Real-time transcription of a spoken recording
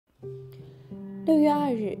6月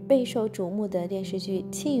2日，备受瞩目的电视剧《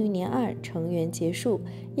庆余年2》成员结束，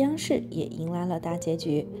央视也迎来了大结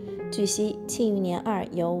局。据悉，《庆余年2》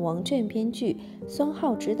由王倦编剧，孙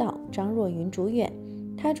浩执导，张若昀主演。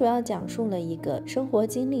它主要讲述了一个生活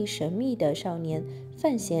经历神秘的少年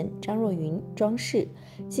范闲、张若昀庄氏，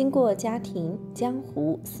经过家庭、江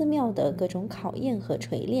湖、寺庙的各种考验和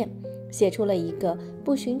锤炼，写出了一个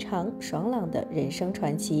不寻常、爽朗的人生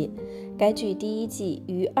传奇。该剧第1季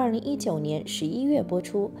于2019年11月播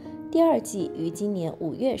出，第2季于今年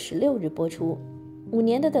5月16日播出。5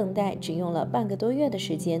年的等待，只用了半个多月的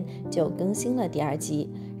时间就更新了第2季，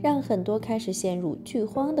让很多开始陷入剧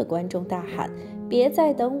荒的观众大喊：“别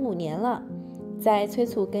再等5年了！”在催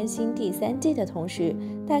促更新第3季的同时，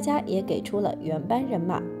大家也给出了原班人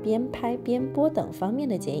马、边拍边播等方面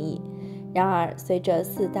的建议。然而，随着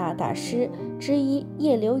4大大师之一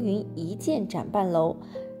叶流云一剑斩半楼，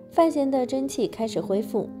范闲的真气开始恢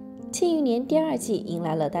复。庆余年第2季迎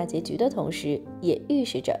来了大结局的同时，也预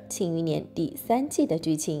示着庆余年第3季的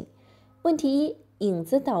剧情。问题1：影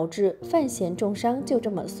子导致范闲重伤就这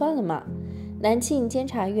么算了吗？南庆监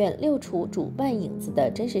察院溜出主办影子的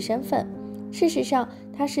真实身份。事实上，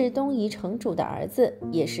他是东夷城主的儿子，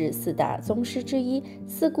也是4大宗师之一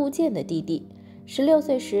四顾剑的弟弟。16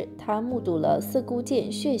岁时，他目睹了四顾剑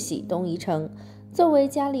血洗东夷城。作为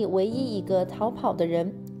家里唯一一个逃跑的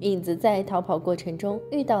人，影子在逃跑过程中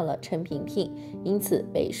遇到了陈萍萍，因此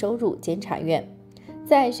被收入监察院。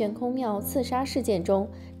在悬空庙刺杀事件中，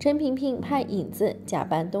陈萍萍派影子假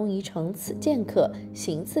扮东夷城剑客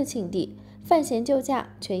行刺庆帝，范闲救驾，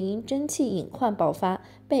却因真气隐患爆发，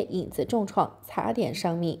被影子重创，差点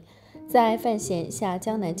伤命。在范闲下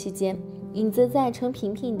江南期间，影子在陈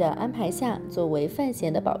萍萍的安排下，作为范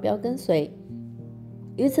闲的保镖跟随。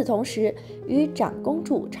与此同时，与长公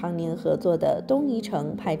主常年合作的东夷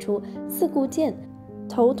城派出四顾剑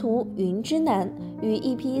头徒云之南，与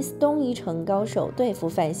一批东夷城高手对付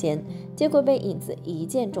范闲，结果被影子一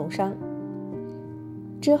剑重伤。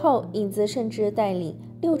之后，影子甚至带领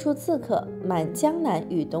6处刺客满江南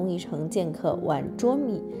与东夷城剑客玩捉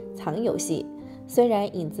迷藏游戏。虽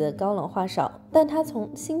然影子高冷话少，但他从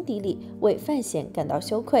心底里为范闲感到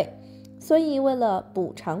羞愧，所以为了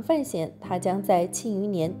补偿范闲，他将在庆余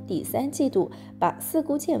年第3季度把四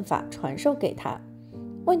顾剑法传授给他。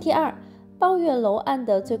问题2：抱月楼案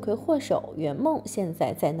的罪魁祸首圆梦现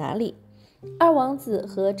在在哪里？二王子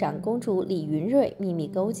和长公主李云瑞秘密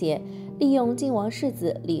勾结，利用晋王世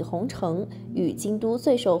子李弘成与京都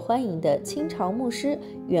最受欢迎的清朝牧师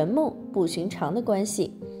圆梦不寻常的关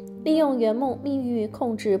系，利用圆梦密域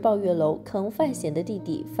控制抱月楼坑范闲的弟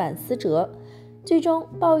弟范思哲。剧中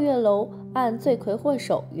抱月楼案罪魁祸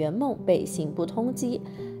首圆梦被刑部通缉，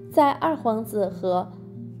在二皇子和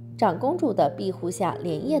长公主的庇护下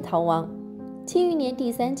连夜逃亡。庆余年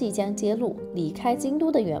第3季将揭露，离开京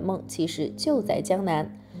都的圆梦其实就在江南。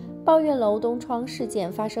抱月楼东窗事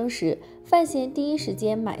件发生时，范闲第一时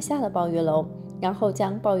间买下了抱月楼，然后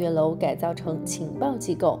将抱月楼改造成情报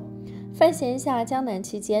机构。范闲下江南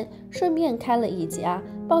期间，顺便开了一家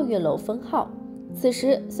抱月楼分号。此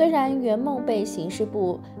时，虽然圆梦被刑事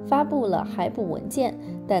部发布了海捕文件，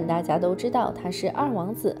但大家都知道他是二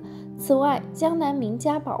王子。此外，江南名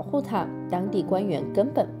家保护他，当地官员根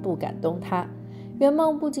本不敢动他。圆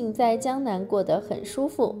梦不仅在江南过得很舒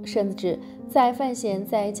服，甚至在范闲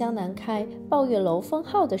在江南开抱月楼分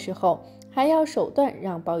号的时候，还要手段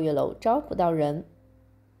让抱月楼招不到人。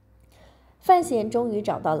范闲终于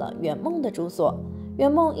找到了圆梦的住所。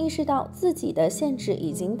圆梦意识到自己的限制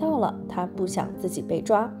已经到了，他不想自己被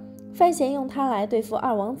抓。范闲用他来对付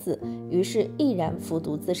二王子，于是毅然服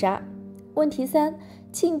毒自杀。问题3：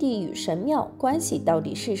庆帝与神庙关系到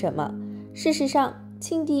底是什么？事实上，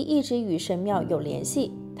庆帝一直与神庙有联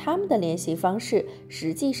系，他们的联系方式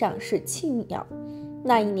实际上是庆庙。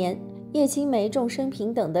那一年，叶青梅众生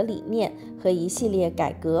平等的理念和一系列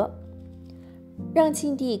改革，让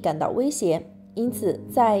庆帝感到威胁。因此，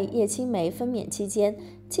在叶青梅分娩期间，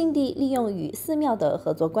庆帝利用与寺庙的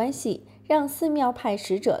合作关系，让寺庙派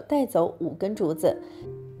使者带走5根竹子。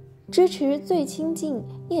支持最亲近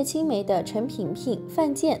叶青梅的陈萍萍、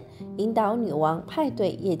范建引导女王派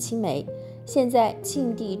对叶青梅。现在，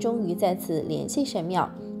庆帝终于再次联系神庙，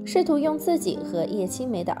试图用自己和叶青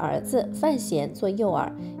梅的儿子范闲做诱饵，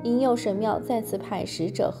引诱神庙再次派使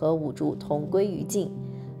者和五竹同归于尽。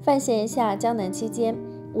范闲下江南期间，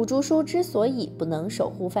五竹叔之所以不能守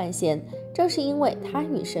护范闲，正是因为他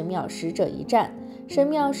与神庙使者一战，神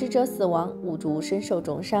庙使者死亡，五竹身受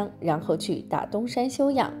重伤，然后去大东山休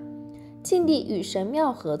养。庆帝与神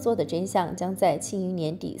庙合作的真相将在庆余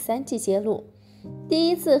年第3季揭露。第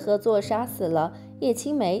一次合作杀死了叶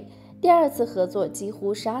青梅，第二次合作几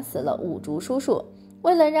乎杀死了五竹叔叔。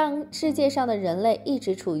为了让世界上的人类一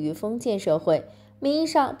直处于封建社会，名义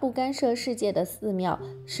上不干涉世界的寺庙，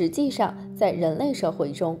实际上在人类社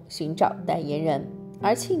会中寻找代言人，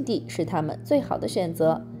而庆帝是他们最好的选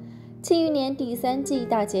择。庆余年第3季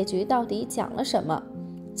大结局到底讲了什么？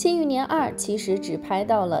庆余年2其实只拍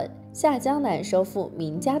到了下江南收复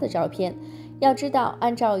名家的照片。要知道，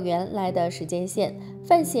按照原来的时间线，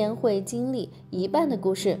范闲会经历一半的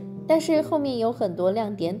故事，但是后面有很多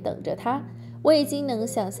亮点等着他。我已经能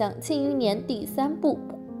想象庆余年第3部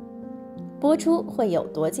播出会有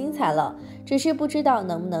多精彩了，只是不知道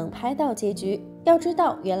能不能拍到结局。要知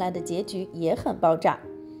道，原来的结局也很爆炸。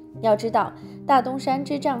要知道，大东山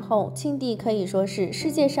之战后，庆帝可以说是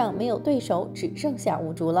世界上没有对手，只剩下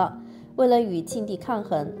五竹了。为了与庆帝抗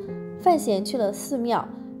衡，范闲去了寺庙，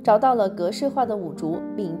找到了格式化的五竹，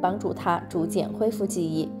并帮助他逐渐恢复记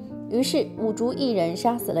忆。于是五竹一人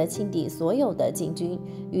杀死了庆帝所有的禁军，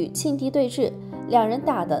与庆帝对峙，两人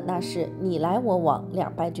打的那是你来我往，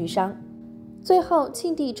两败俱伤。最后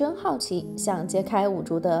庆帝真好奇，想揭开五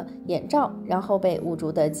竹的眼罩，然后被五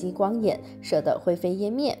竹的激光眼射得灰飞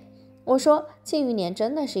烟灭。我说庆余年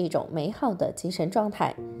真的是一种美好的精神状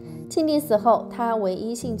态。庆帝死后，他唯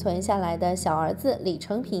一幸存下来的小儿子李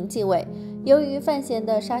承平继位。由于范闲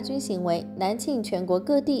的杀君行为，南庆全国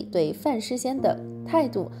各地对范诗仙的态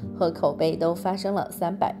度和口碑都发生了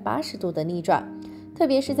380度的逆转。特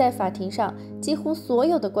别是在法庭上，几乎所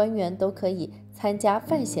有的官员都可以参加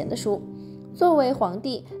范闲的书。作为皇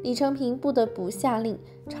帝，李承平不得不下令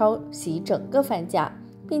抄袭整个范家，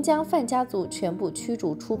并将范家族全部驱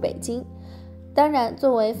逐出北京。当然，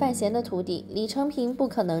作为范闲的徒弟，李承平不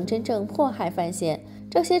可能真正迫害范闲，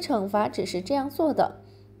这些惩罚只是这样做的。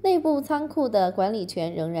内部仓库的管理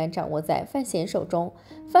权仍然掌握在范闲手中，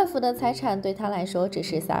范府的财产对他来说只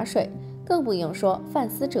是洒水，更不用说范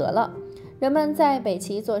思哲了。人们在北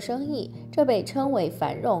齐做生意，这被称为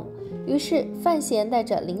繁荣。于是范闲带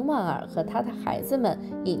着林婉儿和他的孩子们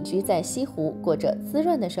隐居在西湖，过着滋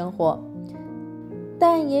润的生活。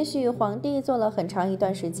但也许皇帝做了很长一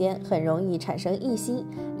段时间，很容易产生异心。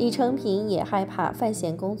李承平也害怕范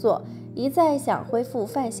闲工作，一再想恢复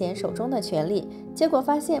范闲手中的权力，结果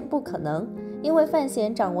发现不可能，因为范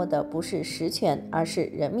闲掌握的不是实权，而是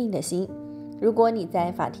人民的心。如果你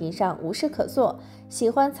在法庭上无事可做，喜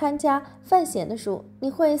欢参加范闲的书，你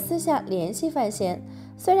会私下联系范闲。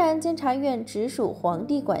虽然监察院直属皇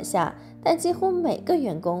帝管辖，但几乎每个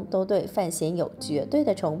员工都对范闲有绝对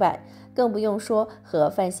的崇拜，更不用说和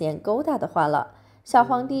范闲勾搭的话了。小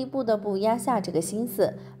皇帝不得不压下这个心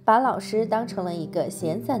思，把老师当成了一个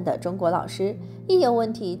闲散的中国老师，一有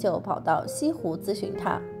问题就跑到西湖咨询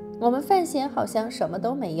他。我们范闲好像什么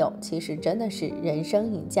都没有，其实真的是人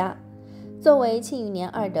生赢家。作为庆余年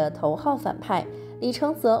2的头号反派，李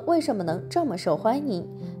承则为什么能这么受欢迎？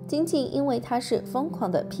仅仅因为他是疯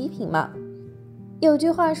狂的批评吗？有句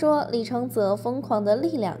话说，李承则疯狂的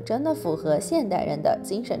力量真的符合现代人的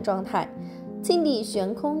精神状态。庆帝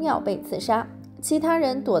悬空庙被刺杀，其他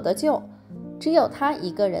人躲得救，只有他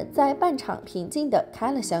一个人在半场平静地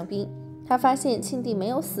开了香槟。他发现庆帝没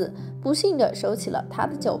有死，不幸地收起了他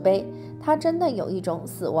的酒杯。他真的有一种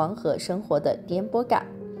死亡和生活的颠簸感。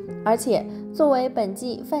而且作为本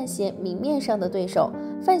季范闲明面上的对手，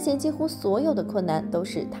范闲几乎所有的困难都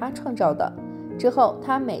是他创造的。之后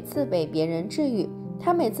他每次被别人治愈，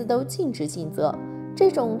他每次都尽职尽责。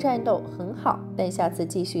这种战斗很好，但下次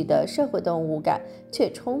继续的社会动物感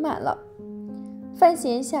却充满了。范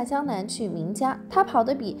闲下江南去名家，他跑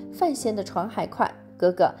得比范闲的床还快。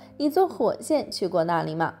哥哥，你坐火箭去过那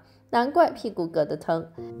里吗？难怪屁股硌得疼。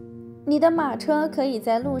你的马车可以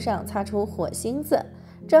在路上擦出火星子。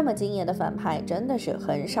这么敬业的反派真的是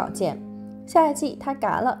很少见。下一季他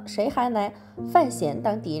嘎了，谁还来范闲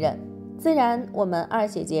当敌人？自然我们二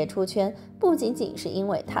姐姐出圈不仅仅是因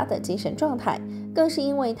为她的精神状态，更是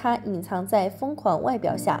因为她隐藏在疯狂外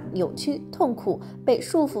表下扭曲、痛苦、被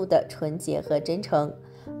束缚的纯洁和真诚。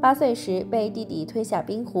8岁时被弟弟推下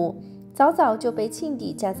冰湖，早早就被庆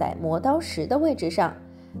帝架在磨刀石的位置上。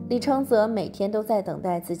李承则每天都在等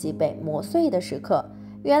待自己被磨碎的时刻。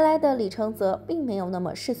原来的李承则并没有那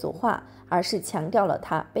么世俗化，而是强调了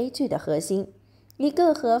他悲剧的核心。一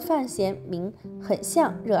个和范闲名很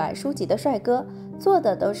像、热爱书籍的帅哥，做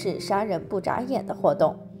的都是杀人不眨眼的活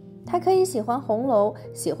动。他可以喜欢红楼，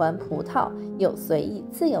喜欢葡萄，有随意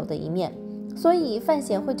自由的一面，所以范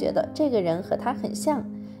闲会觉得这个人和他很像。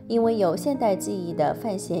因为有现代记忆的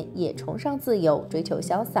范闲也崇尚自由，追求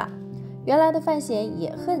潇洒。原来的范闲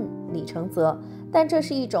也恨李承则，但这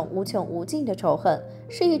是一种无穷无尽的仇恨，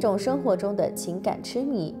是一种生活中的情感痴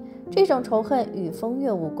迷。这种仇恨与风月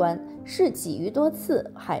无关，是几余多次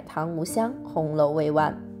海棠无香，红楼未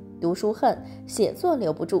完。读书恨，写作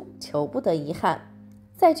留不住，求不得遗憾。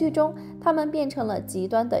在剧中，他们变成了极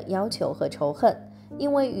端的要求和仇恨，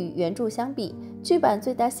因为与原著相比，剧版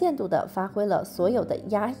最大限度地发挥了所有的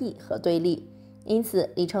压抑和对立。因此，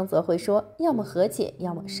李承则会说，要么和解，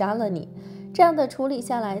要么杀了你。这样的处理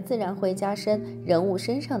下来，自然会加深人物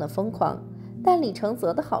身上的疯狂。但李承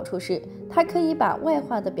则的好处是，他可以把外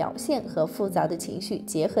化的表现和复杂的情绪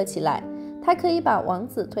结合起来，他可以把王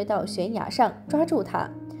子推到悬崖上，抓住他。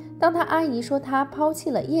当他阿姨说他抛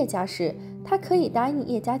弃了叶家时，他可以答应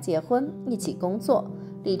叶家结婚，一起工作。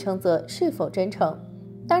李承则是否真诚？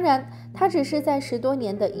当然，他只是在10多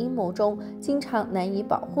年的阴谋中经常难以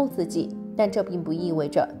保护自己，但这并不意味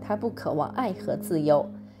着他不渴望爱和自由。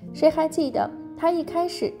谁还记得他一开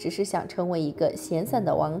始只是想成为一个闲散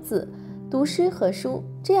的王子，读诗和书，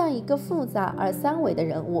这样一个复杂而三维的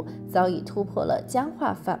人物早已突破了僵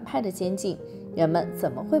化反派的监禁，人们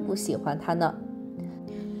怎么会不喜欢他呢？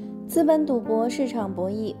资本赌博，市场博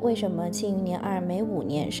弈，为什么《庆余年2》每5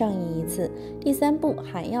年上映一次，第3部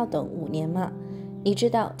还要等5年吗？你知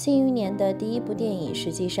道《庆余年》的第1部电影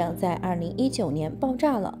实际上在2019年爆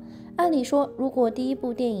炸了。按理说，如果第1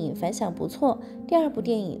部电影反响不错，第2部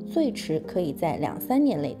电影最迟可以在2-3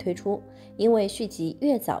年内推出，因为续集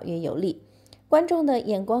越早越有利，观众的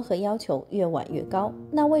眼光和要求越晚越高。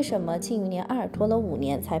那为什么《庆余年2》拖了5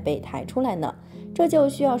年才被抬出来呢？这就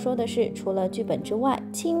需要说的是，除了剧本之外，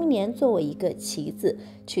《庆余年》作为一个棋子，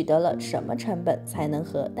取得了什么成本才能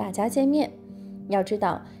和大家见面？要知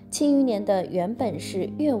道，《庆余年》的原本是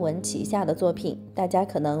阅文旗下的作品，大家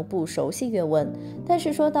可能不熟悉阅文，但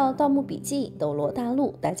是说到《盗墓笔记》《斗罗大陆》，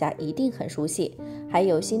大家一定很熟悉。还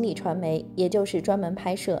有新力传媒，也就是专门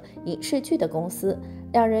拍摄影视剧的公司，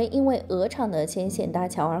两人因为鹅厂的牵线搭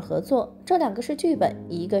桥而合作，这2个是剧本，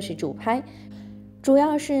一个是主拍。主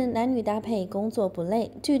要是男女搭配，工作不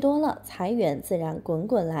累，剧多了，财源自然滚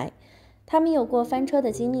滚来。他们有过翻车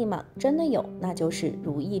的经历吗？真的有，那就是《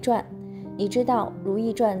如懿传》。你知道《如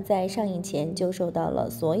懿传》在上映前就受到了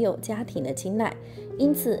所有家庭的青睐，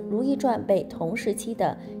因此《如懿传》被同时期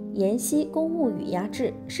的《延禧宫物语》压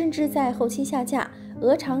制，甚至在后期下架。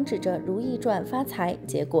鹅厂指着《如懿传》发财，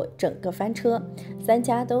结果整个翻车，3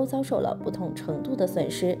家都遭受了不同程度的损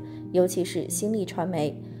失，尤其是新力传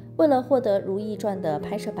媒。为了获得《如懿传》的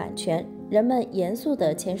拍摄版权，人们严肃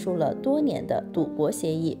地签署了多年的赌博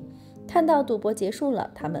协议。看到赌博结束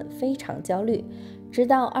了，他们非常焦虑。直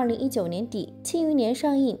到2019年底，《庆余年》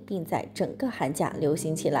上映，并在整个寒假流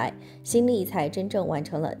行起来，新力才真正完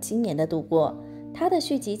成了今年的赌博。它的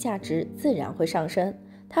续集价值自然会上升，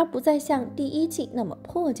它不再像第1季那么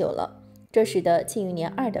破旧了，这使得《庆余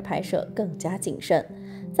年2》的拍摄更加谨慎。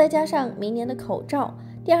再加上明年的口罩，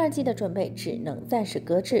第2季的准备只能暂时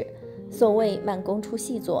搁置。所谓慢工出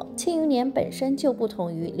细作，《庆余年》本身就不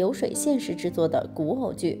同于流水线式制作的古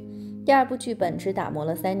偶剧。第2部剧本只打磨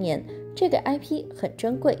了3年，这个 IP 很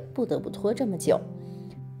珍贵，不得不拖这么久。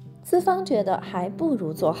资方觉得还不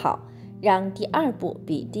如做好，让第2部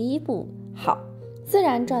比第1部好，自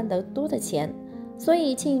然赚得多的钱。所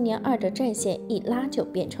以《庆余年2》的战线一拉就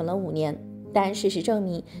变成了5年。但事实证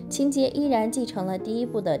明，情节依然继承了第1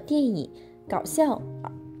部的电影搞笑，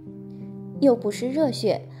又不失热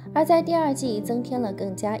血。而在第2季增添了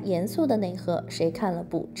更加严肃的内核，谁看了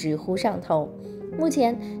不直呼上头。目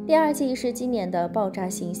前第2季是今年的爆炸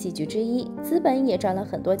性戏剧之一，资本也赚了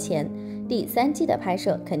很多钱，第3季的拍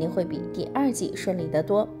摄肯定会比第2季顺利得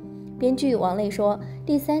多。编剧王磊说，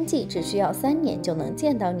第3季只需要3年就能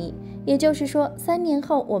见到你，也就是说3年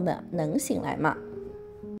后我们能醒来吗？